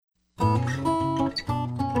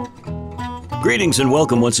Greetings and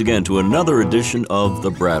welcome once again to another edition of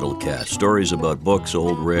the Brattlecast. Stories about books,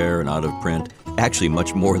 old, rare, and out of print. Actually,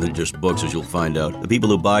 much more than just books, as you'll find out. The people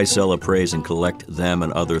who buy, sell, appraise, and collect them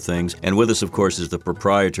and other things. And with us, of course, is the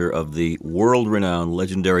proprietor of the world-renowned,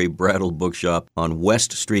 legendary Brattle Bookshop on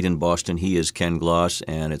West Street in Boston. He is Ken Gloss,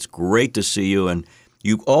 and it's great to see you. And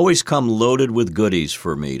you always come loaded with goodies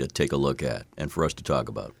for me to take a look at and for us to talk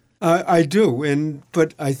about. I do,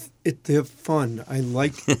 but they're fun. I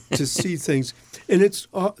like to see things. And it's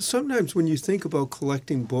sometimes when you think about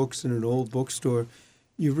collecting books in an old bookstore,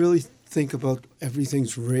 you really think about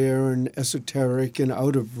everything's rare and esoteric and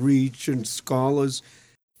out of reach and scholars.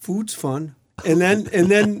 Food's fun. And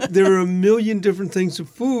then there are a million different things of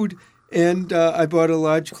food, and I bought a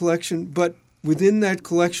large collection. But within that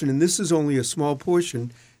collection, and this is only a small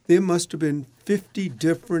portion, there must have been 50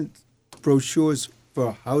 different brochures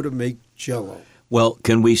for how to make Jell-O. Well,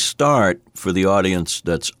 can we start for the audience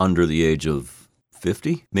that's under the age of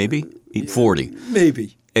 50, maybe? 40?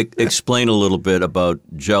 Maybe. Explain a little bit about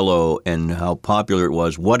Jell-O and how popular it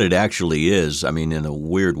was, what it actually is. I mean, in a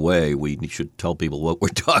weird way, we should tell people what we're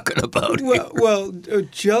talking about here. Well,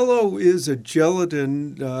 Jell-O is a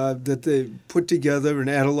gelatin that they put together and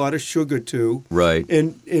add a lot of sugar to. Right.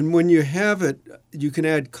 And when you have it, you can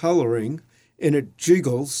add coloring. And it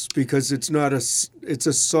jiggles because it's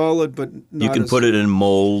a solid, but not. You can put it in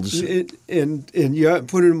molds. And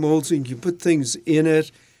put it in molds, and you can put things in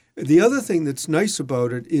it. The other thing that's nice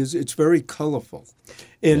about it is it's very colorful,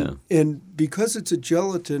 and because it's a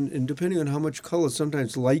gelatin, and depending on how much color,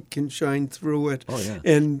 sometimes light can shine through it. Oh yeah.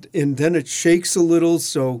 And then it shakes a little,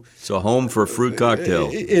 so it's a home for a fruit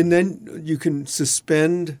cocktail. And then you can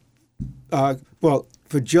suspend.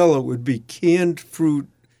 For Jell-O, it would be canned fruit,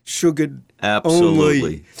 sugared.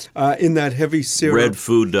 Absolutely. Only in that heavy syrup. Red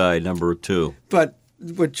food dye, number 2. But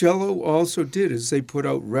what Jell-O also did is they put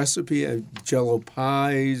out Jell-O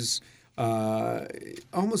pies,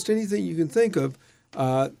 almost anything you can think of.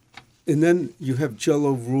 And then you have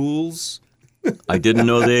Jell-O rules. I didn't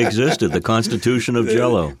know they existed, the Constitution of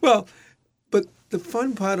Jell-O. Well, but the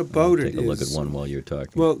fun part about it is... Take a look at one while you're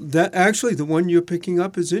talking. Well, the one you're picking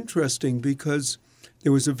up is interesting because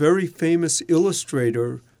there was a very famous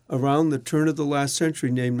illustrator around the turn of the last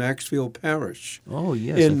century named Maxfield Parrish. Oh,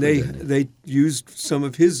 yes. And they used some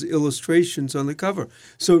of his illustrations on the cover.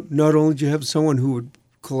 So not only do you have someone who would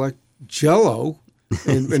collect Jell-O,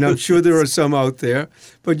 and I'm sure there are some out there,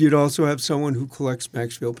 but you'd also have someone who collects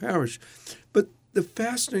Maxfield Parrish. But the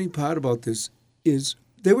fascinating part about this is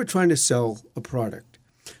they were trying to sell a product.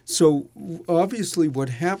 So obviously what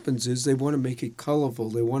happens is they want to make it colorful.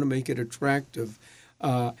 They want to make it attractive.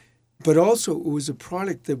 But also it was a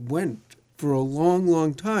product that went for a long,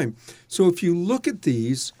 long time. So if you look at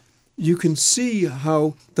these, you can see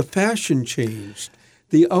how the fashion changed,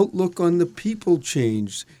 the outlook on the people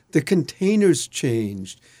changed, the containers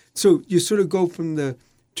changed. So you sort of go from the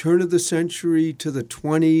turn of the century to the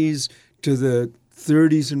 20s, to the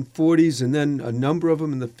 30s and 40s, and then a number of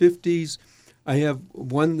them in the 50s. I have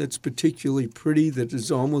one that's particularly pretty that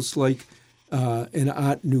is almost like an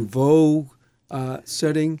Art Nouveau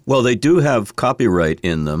setting. Well, they do have copyright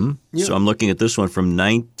in them. Yeah. So I'm looking at this one from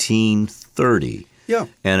 1930. Yeah.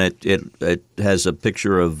 And it has a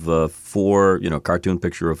picture of 4, cartoon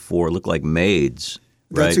picture of 4, look like maids,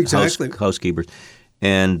 right? That's exactly. Housekeepers.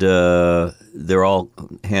 And they're all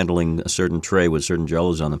handling a certain tray with certain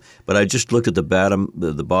Jell-Os on them. But I just looked at the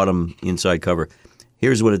bottom inside cover.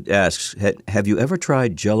 Here's what it asks. Have you ever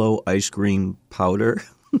tried Jell-O ice cream powder?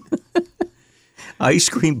 Ice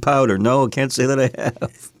cream powder. No, I can't say that I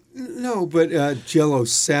have. No, but Jell-O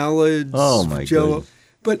salads. Oh, my Jell-O. goodness.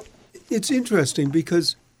 But it's interesting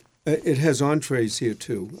because it has entrees here,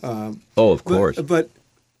 too. Of course. But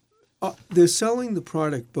they're selling the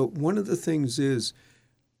product, but one of the things is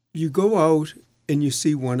you go out and you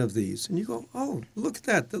see one of these, and you go, oh, look at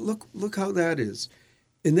that. Look how that is.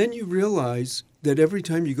 And then you realize that every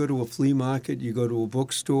time you go to a flea market, you go to a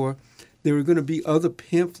bookstore, there are going to be other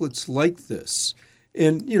pamphlets like this.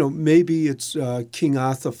 And, maybe it's King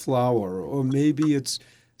Arthur flour, or maybe it's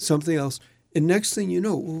something else. And next thing you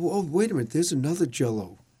know, oh, wait a minute, there's another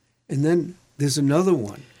Jell-O. And then there's another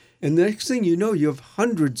one. And the next thing you know, you have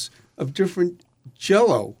hundreds of different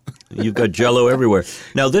Jell-O. You've got Jell-O everywhere.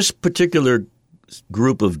 Now, this particular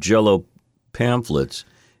group of Jell-O pamphlets,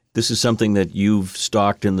 this is something that you've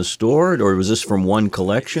stocked in the store, or was this from one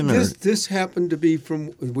collection? This happened to be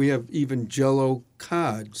from, we have even Jell-O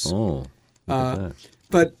cards. Oh,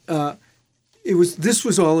 but this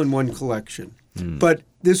was all in one collection. But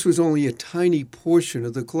this was only a tiny portion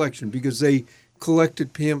of the collection because they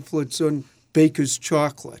collected pamphlets on Baker's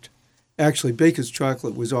chocolate Actually, Baker's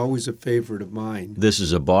Chocolate was always a favorite of mine. This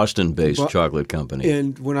is a Boston-based chocolate company.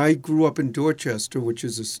 And when I grew up in Dorchester, which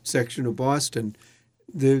is a section of Boston,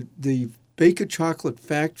 the Baker Chocolate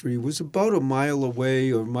Factory was about a mile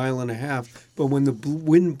away or a mile and a half. But when the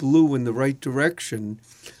wind blew in the right direction,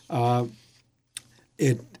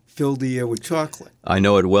 it filled the air with chocolate. I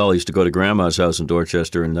know it well. I used to go to Grandma's house in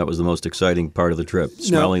Dorchester, and that was the most exciting part of the trip,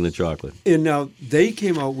 smelling the chocolate. And now they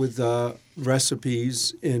came out with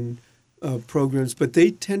recipes and programs, but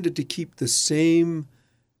they tended to keep the same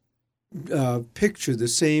picture, the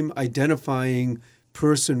same identifying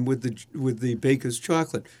person with the Baker's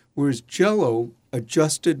chocolate, whereas Jell-O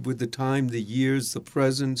adjusted with the time, the years, the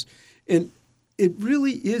presents, and it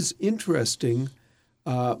really is interesting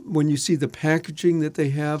when you see the packaging that they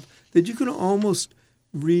have, that you can almost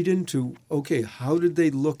read into, okay, how did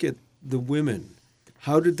they look at the women?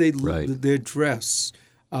 How did they look at their dress?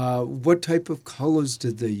 What type of colors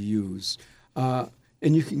did they use? And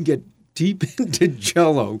you can get deep into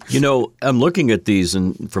Jell-O. You know, I'm looking at these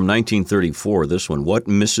from 1934, this one, what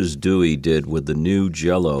Mrs. Dewey did with the new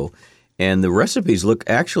Jell-O, and the recipes look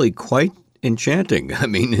actually quite enchanting. I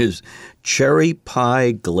mean, his cherry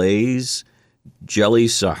pie glaze, jelly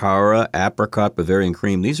Sahara, apricot Bavarian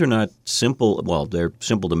cream. These are not simple. Well, they're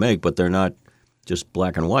simple to make, but they're not just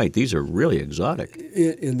black and white. These are really exotic.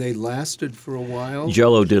 And they lasted for a while.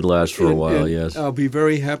 Jell-O did last for a while, yes. I'll be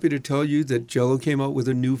very happy to tell you that Jell-O came out with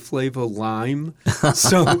a new flavor, lime.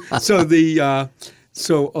 So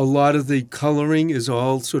a lot of the coloring is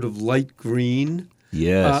all sort of light green.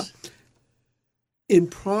 Yes. And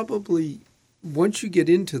probably once you get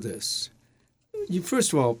into this,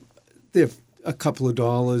 first of all, they're a couple of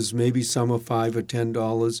dollars, maybe some are $5 or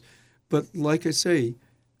 $10. But like I say,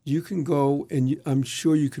 you can go and I'm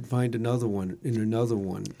sure you could find another one and another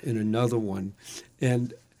one and another one.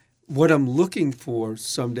 And what I'm looking for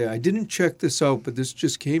someday, I didn't check this out, but this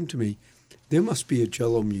just came to me. There must be a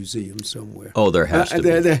Jell-O museum somewhere. Oh, there has to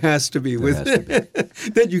be. There has to be.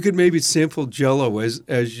 That you could maybe sample Jell-O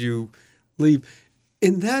as you leave.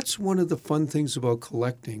 And that's one of the fun things about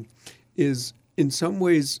collecting is in some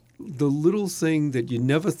ways the little thing that you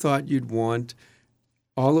never thought you'd want,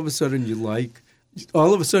 all of a sudden you like.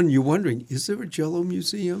 All of a sudden you're wondering, is there a Jell-O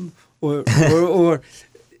museum? Or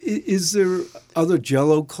is there other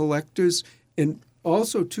Jell-O collectors? And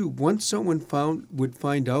also, too, once someone would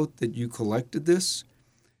find out that you collected this,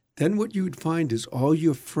 then what you would find is all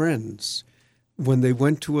your friends, when they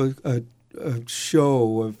went to a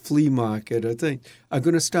show, a flea market, a thing, are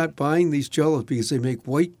going to start buying these Jell-Os because they make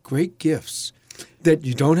great gifts that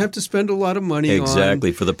you don't have to spend a lot of money on.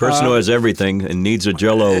 Exactly. For the person who has everything and needs a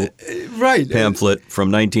Jell-O pamphlet from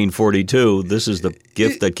 1942, this is the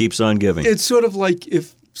gift that keeps on giving. It's sort of like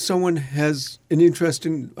if someone has an interest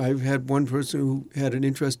in, I've had one person who had an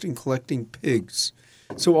interest in collecting pigs.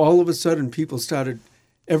 So all of a sudden people started,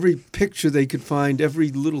 every picture they could find, every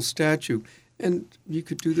little statue, and you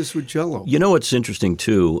could do this with Jell-O. You know what's interesting,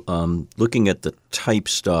 too? Looking at the type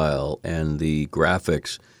style and the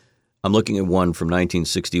graphics, I'm looking at one from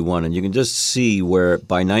 1961, and you can just see where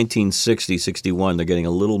by 1960, 61, they're getting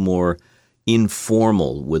a little more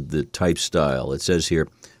informal with the type style. It says here,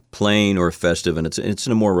 plain or festive, and it's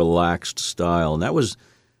in a more relaxed style. And that was,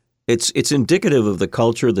 it's indicative of the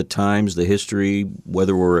culture, the times, the history,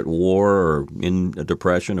 whether we're at war or in a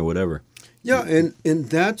depression or whatever. Yeah, and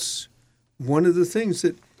that's one of the things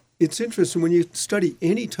that it's interesting when you study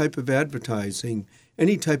any type of advertising,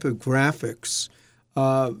 any type of graphics.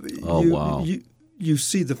 You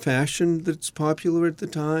see the fashion that's popular at the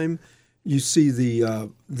time. You see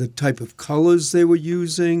the type of colors they were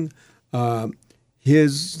using.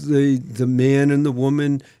 Here's the man and the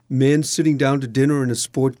woman, man sitting down to dinner in a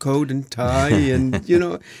sport coat and tie, and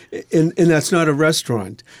and that's not a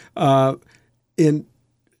restaurant. And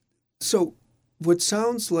so, what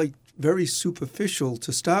sounds like very superficial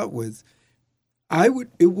to start with,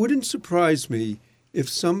 it wouldn't surprise me if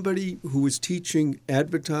somebody who was teaching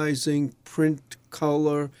advertising, print,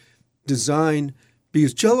 color, design,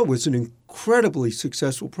 because Jell-O was an incredibly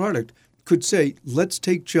successful product, could say, let's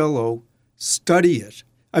take Jell-O, study it.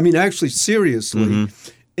 I mean, actually, seriously,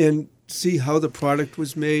 and see how the product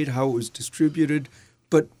was made, how it was distributed,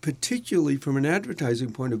 but particularly from an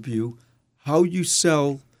advertising point of view, how you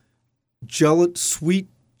sell sweet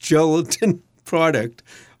gelatin product.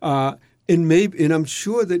 And I'm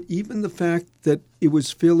sure that even the fact that it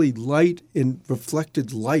was fairly light and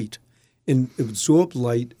reflected light and absorbed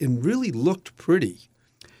light and really looked pretty.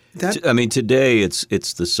 Today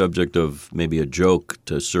it's the subject of maybe a joke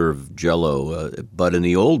to serve Jell-O, but in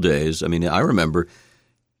the old days, I remember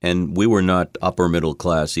And we were not upper middle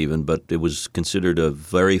class even, but it was considered a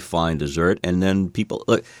very fine dessert. And then people,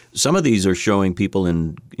 some of these are showing people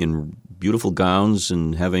in beautiful gowns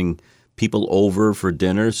and having people over for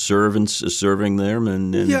dinner, servants serving them,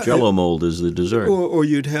 and Jell-O mold is the dessert. Or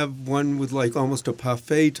you'd have one with like almost a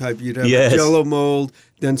parfait type. You'd have Yes. a Jell-O mold,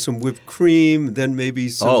 then some whipped cream, then maybe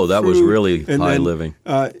some Oh, that was fruit, really and high then, living.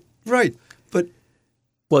 Right. But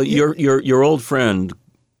Well, your old friend,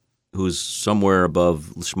 who's somewhere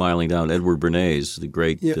above smiling down, Edward Bernays, the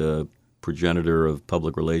great progenitor of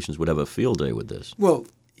public relations, would have a field day with this. well,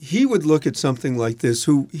 he would look at something like this.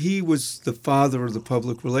 He was the father of the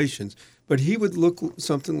public relations, but he would look at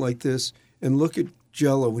something like this and look at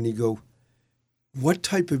Jell-O and he'd go, what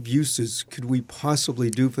type of uses could we possibly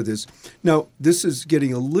do for this? Now, this is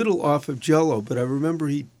getting a little off of Jell-O, but I remember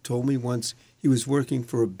he told me once he was working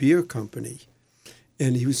for a beer company,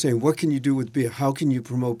 and he was saying, what can you do with beer? How can you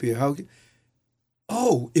promote beer?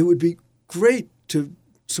 It would be great to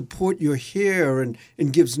support your hair and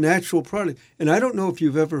gives natural product. And I don't know if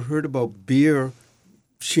you've ever heard about beer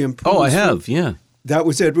shampoo. Oh, I have, yeah. That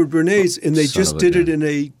was Edward Bernays, and they Son just of a did it gun. in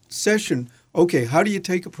a session. Okay, how do you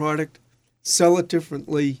take a product, sell it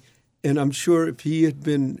differently? And I'm sure if he had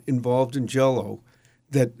been involved in Jell-O,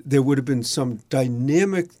 that there would have been some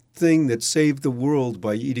dynamic thing that saved the world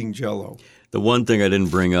by eating Jell-O. The one thing I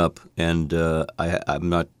didn't bring up, and I'm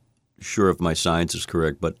not sure if my science is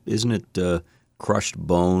correct, but isn't it crushed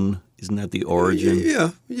bone? Isn't that the origin?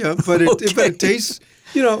 Yeah, but it tastes,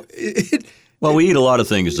 Well, we eat a lot of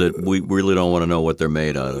things that we really don't want to know what they're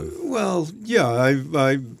made out of. Well, yeah,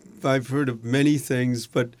 I've heard of many things,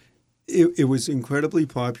 but it was incredibly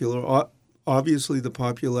popular. Obviously, the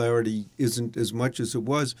popularity isn't as much as it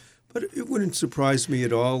was, but it wouldn't surprise me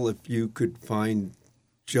at all if you could find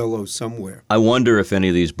Jell-O somewhere. I wonder if any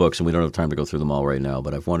of these books, and we don't have time to go through them all right now,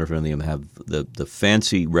 but I wonder if any of them have the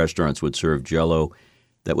fancy restaurants would serve Jell-O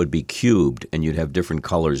that would be cubed, and you'd have different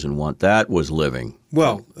colors and want that was living.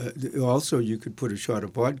 Well, also you could put a shot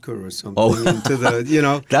of vodka or something into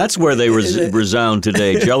the, That's where they resound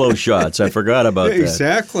today, Jell-O shots. I forgot about that.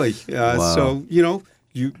 Exactly. Wow. So,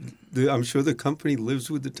 I'm sure the company lives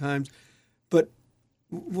with the times. But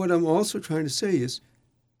what I'm also trying to say is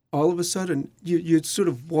all of a sudden you sort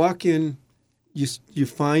of walk in, you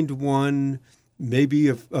find one, maybe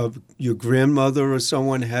of your grandmother or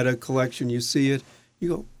someone had a collection, you see it, you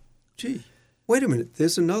go, gee, wait a minute,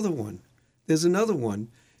 there's another one. There's another one.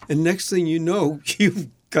 And next thing you know, you've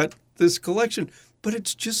got this collection. But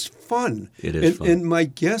it's just fun. It is fun. And my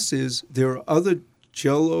guess is there are other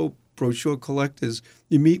Jell-O brochure collectors.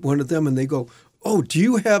 You meet one of them and they go, oh, do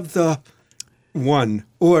you have the one?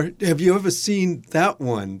 Or have you ever seen that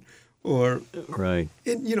one? Or, right.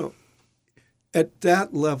 And, at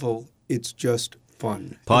that level, it's just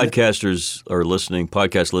fun. Podcasters are listening.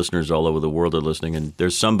 Podcast listeners all over the world are listening, and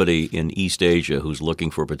there's somebody in East Asia who's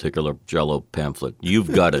looking for a particular Jell-O pamphlet.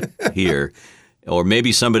 You've got it here, or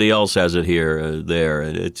maybe somebody else has it here, there.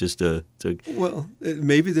 It's just well,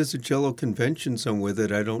 maybe there's a Jell-O convention somewhere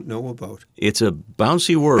that I don't know about. It's a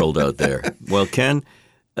bouncy world out there. Well, Ken,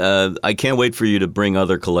 I can't wait for you to bring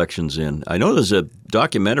other collections in. I know there's a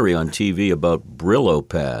documentary on TV about Brillo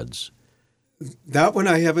pads. That one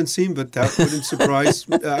I haven't seen, but that wouldn't surprise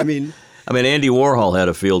me. I mean, Andy Warhol had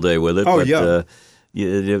a field day with it. Oh, but, yeah.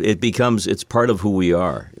 It's part of who we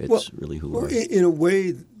are. It's really who we are. In a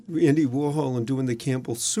way, Andy Warhol and doing the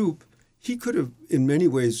Campbell soup, he could have, in many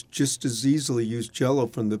ways, just as easily used Jell-O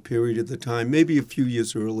from the period of the time, maybe a few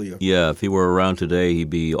years earlier. Yeah, if he were around today,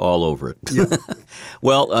 he'd be all over it. Yeah.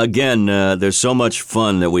 Well, again, there's so much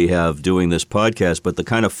fun that we have doing this podcast, but the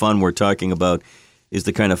kind of fun we're talking about is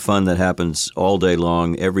the kind of fun that happens all day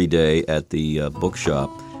long, every day at the bookshop,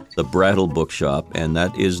 the Brattle Bookshop, and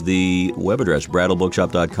that is the web address,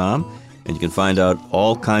 brattlebookshop.com, and you can find out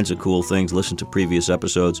all kinds of cool things, listen to previous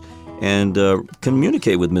episodes, and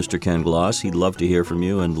communicate with Mr. Ken Gloss. He'd love to hear from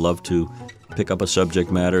you and love to pick up a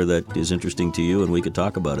subject matter that is interesting to you, and we could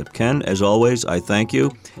talk about it. Ken, as always, I thank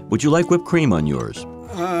you. Would you like whipped cream on yours?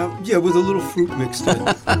 Yeah, with a little fruit mixed in.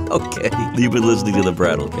 Okay. You've been listening to the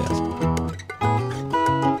Brattlecast.